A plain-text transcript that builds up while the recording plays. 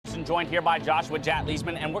joined here by Joshua Jat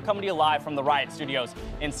Leesman, and we're coming to you live from the Riot Studios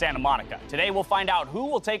in Santa Monica. Today, we'll find out who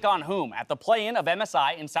will take on whom at the play-in of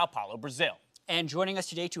MSI in Sao Paulo, Brazil. And joining us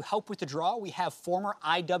today to help with the draw, we have former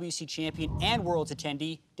IWC champion and Worlds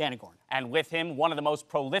attendee, Danagorn. And with him, one of the most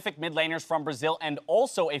prolific mid laners from Brazil and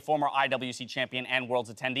also a former IWC champion and Worlds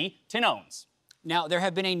attendee, Tinones. Now, there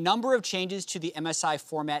have been a number of changes to the MSI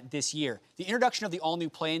format this year. The introduction of the all-new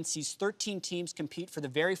play-in sees 13 teams compete for the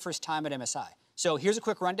very first time at MSI. So here's a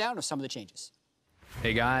quick rundown of some of the changes.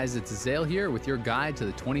 Hey guys, it's Azale here with your guide to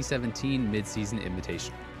the 2017 Midseason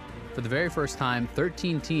Invitational. For the very first time,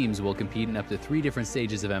 13 teams will compete in up to 3 different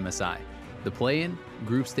stages of MSI: the play-in,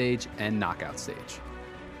 group stage, and knockout stage.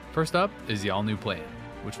 First up is the all-new play-in,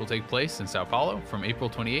 which will take place in Sao Paulo from April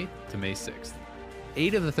 28th to May 6th.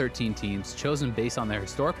 8 of the 13 teams, chosen based on their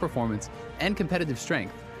historic performance and competitive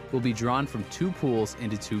strength, will be drawn from 2 pools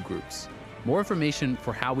into 2 groups. More information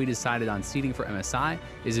for how we decided on seeding for MSI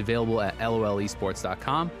is available at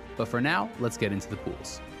lolesports.com, but for now, let's get into the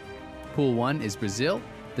pools. Pool 1 is Brazil,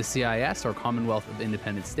 the CIS, or Commonwealth of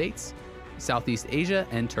Independent States, Southeast Asia,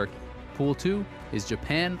 and Turkey. Pool 2 is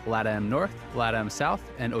Japan, LATAM North, LATAM South,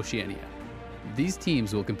 and Oceania. These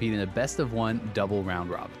teams will compete in a best-of-1 double round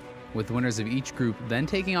robin, with winners of each group then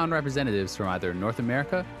taking on representatives from either North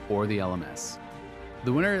America or the LMS.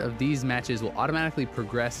 The winner of these matches will automatically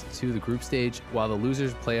progress to the group stage, while the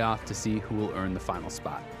losers play off to see who will earn the final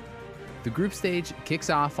spot. The group stage kicks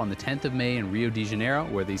off on the 10th of May in Rio de Janeiro,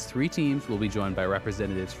 where these 3 teams will be joined by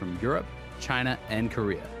representatives from Europe, China, and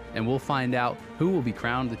Korea, and we'll find out who will be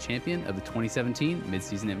crowned the champion of the 2017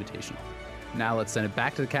 Midseason Invitational. Now let's send it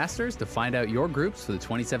back to the casters to find out your groups for the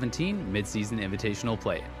 2017 Midseason Invitational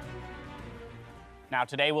play-in. Now,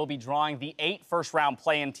 today we'll be drawing the 8 first-round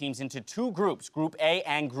play-in teams into 2 groups, Group A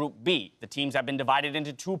and Group B. The teams have been divided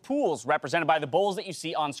into 2 pools, represented by the bowls that you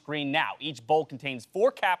see on screen now. Each bowl contains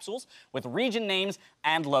 4 capsules with region names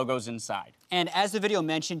and logos inside. And as the video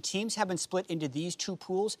mentioned, teams have been split into these 2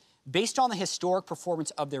 pools based on the historic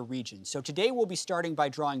performance of their region. So today we'll be starting by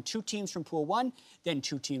drawing 2 teams from Pool 1, then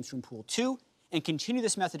 2 teams from Pool 2, and continue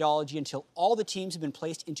this methodology until all the teams have been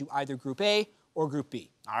placed into either Group A or Group B.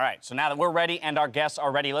 All right, so now that we're ready and our guests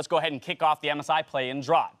are ready, let's go ahead and kick off the MSI play-in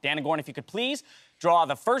draw. Danagorn, if you could please draw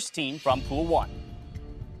the first team from Pool 1.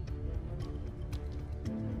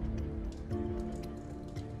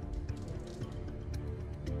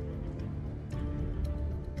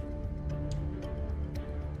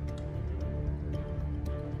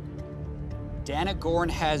 Danagorn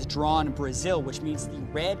has drawn Brazil, which means the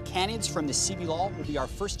Red Canids from the CBLOL will be our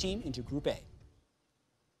first team into Group A.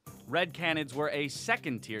 Red Canids were a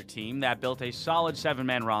second-tier team that built a solid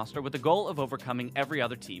 7-man roster with the goal of overcoming every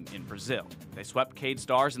other team in Brazil. They swept Cade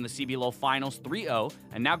Stars in the CBLOL Finals 3-0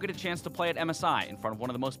 and now get a chance to play at MSI in front of one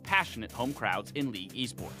of the most passionate home crowds in League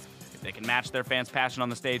esports. If they can match their fans' passion on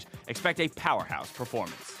the stage, expect a powerhouse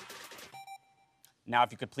performance. Now,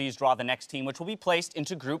 if you could please draw the next team, which will be placed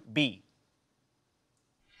into Group B.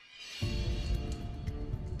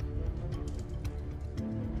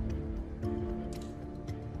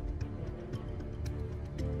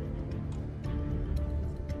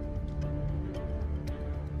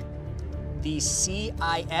 The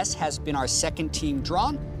CIS has been our second team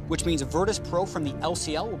drawn, which means Virtus Pro from the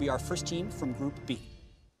LCL will be our first team from Group B.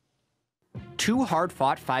 2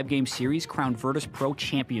 hard-fought 5-game series crowned Virtus Pro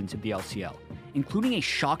champions of the LCL, including a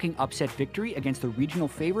shocking upset victory against the regional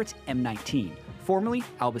favorites M19, formerly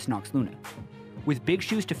Albus Nox Luna. With big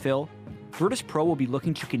shoes to fill, Virtus Pro will be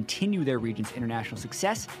looking to continue their region's international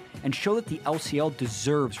success and show that the LCL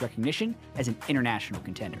deserves recognition as an international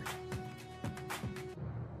contender.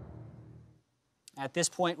 At this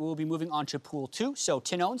point, we will be moving on to Pool 2. So,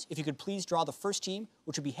 Tinones, if you could please draw the first team,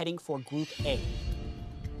 which will be heading for Group A.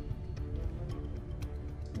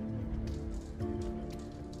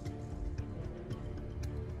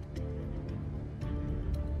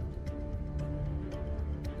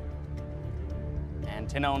 And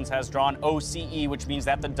Tinones has drawn OCE, which means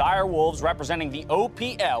that the Dire Wolves, representing the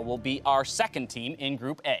OPL, will be our second team in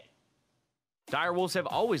Group A. Dire Wolves have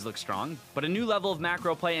always looked strong, but a new level of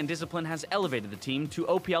macro play and discipline has elevated the team to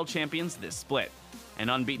OPL champions this split. An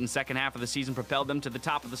unbeaten second half of the season propelled them to the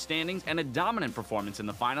top of the standings, and a dominant performance in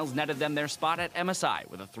the finals netted them their spot at MSI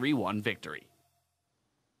with a 3-1 victory.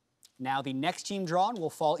 Now the next team drawn will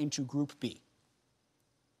fall into Group B.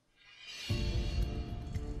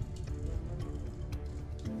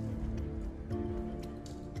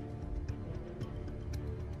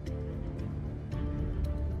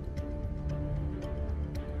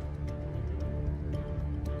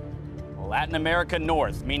 Latin America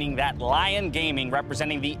North, meaning that Lion Gaming,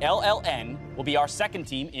 representing the LLN, will be our second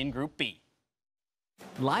team in Group B.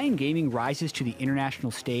 Lion Gaming rises to the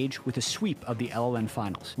international stage with a sweep of the LLN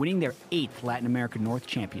Finals, winning their 8th Latin America North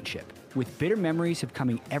Championship. With bitter memories of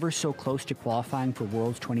coming ever so close to qualifying for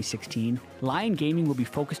Worlds 2016, Lion Gaming will be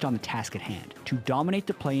focused on the task at hand, to dominate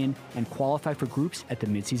the play-in and qualify for groups at the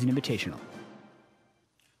Midseason Invitational.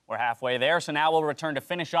 We're halfway there, so now we'll return to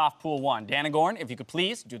finish off Pool 1. Danagorn, if you could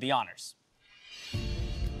please do the honors.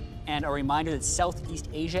 And a reminder that Southeast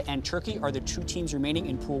Asia and Turkey are the 2 teams remaining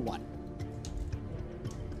in Pool 1.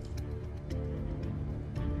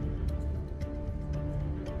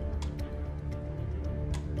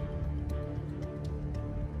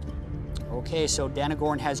 Okay, so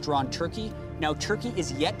Danagorn has drawn Turkey. Now, Turkey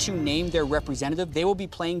is yet to name their representative. They will be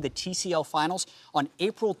playing the TCL Finals on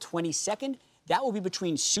April 22nd. That will be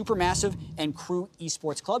between Supermassive and Crew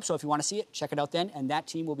Esports Club. So if you want to see it, check it out then. And that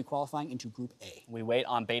team will be qualifying into Group A. We wait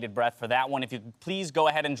on bated breath for that one. If you could please go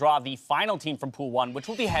ahead and draw the final team from Pool 1, which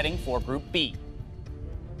will be heading for Group B.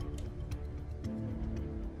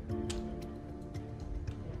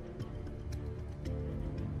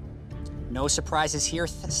 No surprises here.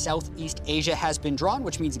 Southeast Asia has been drawn,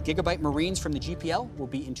 which means Gigabyte Marines from the GPL will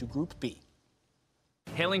be into Group B.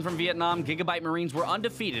 Hailing from Vietnam, Gigabyte Marines were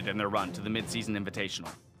undefeated in their run to the Mid-Season Invitational.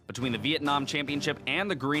 Between the Vietnam Championship and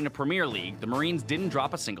the Garena Premier League, the Marines didn't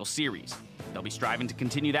drop a single series. They'll be striving to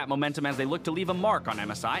continue that momentum as they look to leave a mark on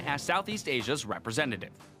MSI as Southeast Asia's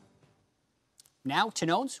representative. Now,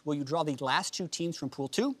 Tanones, will you draw the last 2 teams from Pool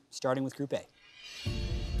 2, starting with Group A?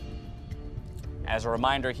 As a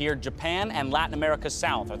reminder here, Japan and Latin America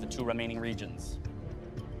South are the 2 remaining regions.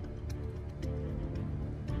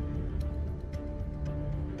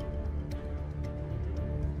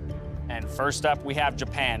 And first up, we have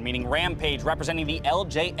Japan, meaning Rampage representing the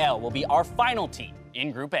LJL will be our final team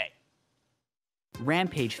in Group A.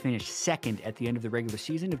 Rampage finished 2nd at the end of the regular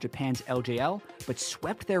season of Japan's LJL, but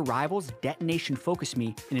swept their rivals Detonation Focus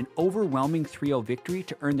Me in an overwhelming 3-0 victory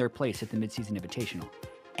to earn their place at the Mid-Season Invitational.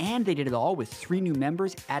 And they did it all with 3 new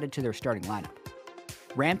members added to their starting lineup.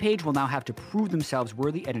 Rampage will now have to prove themselves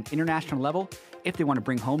worthy at an international level if they want to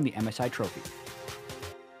bring home the MSI trophy.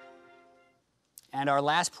 And our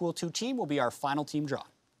last Pool 2 team will be our final team drawn.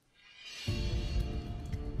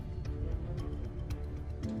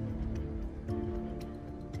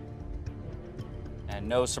 And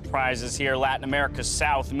no surprises here, Latin America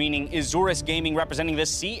South, meaning Azurus Gaming representing the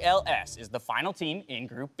CLS, is the final team in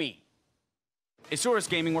Group B. Azurus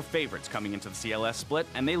Gaming were favorites coming into the CLS split,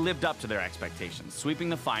 and they lived up to their expectations, sweeping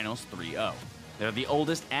the finals 3-0. They're the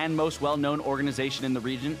oldest and most well-known organization in the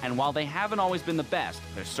region, and while they haven't always been the best,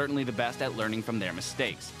 they're certainly the best at learning from their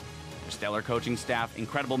mistakes. Their stellar coaching staff,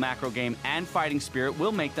 incredible macro game, and fighting spirit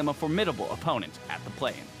will make them a formidable opponent at the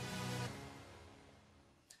play-in.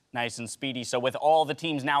 Nice and speedy. So with all the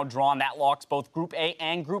teams now drawn, that locks both Group A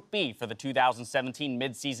and Group B for the 2017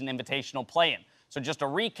 Mid-Season Invitational play-in. So just a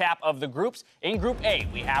recap of the groups. In Group A,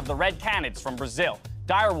 we have the Red Canids from Brazil,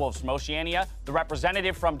 Direwolves from Oceania, the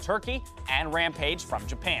representative from Turkey, and Rampage from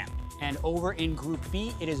Japan. And over in Group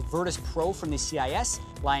B, it is Virtus Pro from the CIS,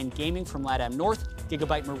 Lion Gaming from LATAM North,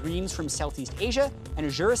 Gigabyte Marines from Southeast Asia, and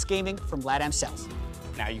Azurus Gaming from LATAM South.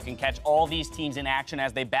 Now you can catch all these teams in action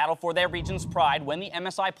as they battle for their region's pride when the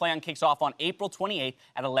MSI play-on kicks off on April 28th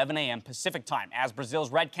at 11 a.m. Pacific time as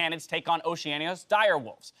Brazil's Red Canids take on Oceania's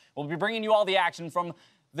Direwolves. We'll be bringing you all the action from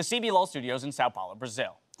the CBLOL studios in Sao Paulo,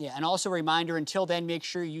 Brazil. Yeah, and also a reminder, until then, make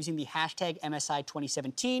sure you're using the hashtag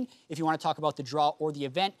MSI2017 if you want to talk about the draw or the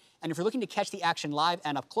event. And if you're looking to catch the action live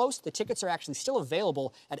and up close, the tickets are actually still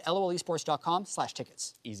available at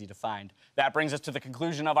lolesports.com/tickets. Easy to find. That brings us to the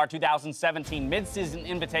conclusion of our 2017 Mid-Season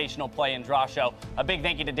Invitational Play and Draw Show. A big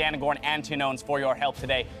thank you to Danagorn and Tanones for your help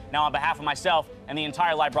today. Now, on behalf of myself and the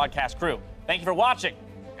entire live broadcast crew, thank you for watching,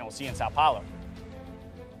 and we'll see you in Sao Paulo.